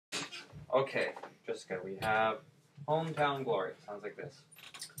Okay, Jessica, we have Hometown Glory. Sounds like this.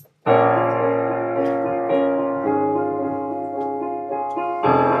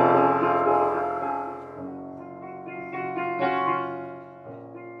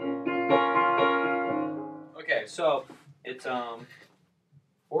 Okay, so it's 4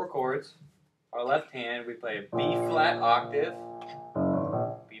 chords. Our left hand, we play a B flat octave.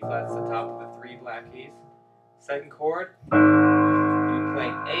 B flat's the top of the 3 black keys. Second chord, you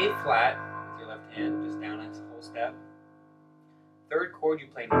play A flat with your left hand, just down a whole step. Third chord, you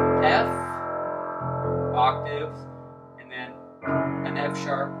play F octaves, and then an F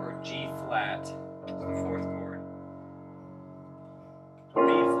sharp or G flat is the fourth chord.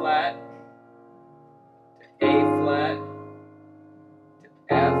 B flat to A flat to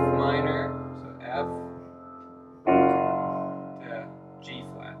F minor, so F to G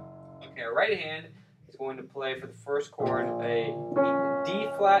flat. Okay, our right hand is going to play for the first chord a D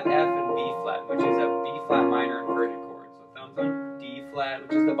flat, F, and B flat, which is a B flat minor inverted chord. So thumbs on D flat,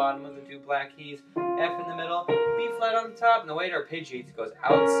 which is the bottom of the 2 black keys, F in the middle, B flat on the top, and the way it arpeggiates, it goes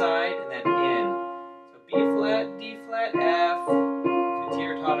outside and then in. So B flat, D flat, F. So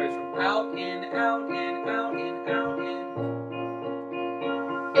teeter totters from out, in, out, in, out, in, out, in.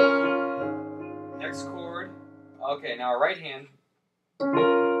 Next chord. Okay, now our right hand.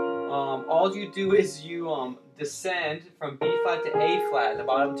 All you do is you descend from B flat to A flat. The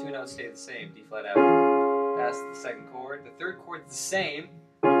bottom 2 notes stay the same. D flat, F. That's the second chord. The third chord is the same,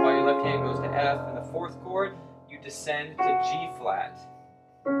 while your left hand goes to F. And the fourth chord, you descend to G flat.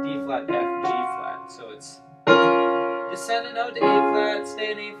 D flat, F, G flat. So it's descend a note to A flat,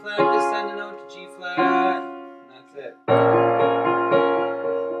 stay in A flat, descend a note to G flat. And that's it.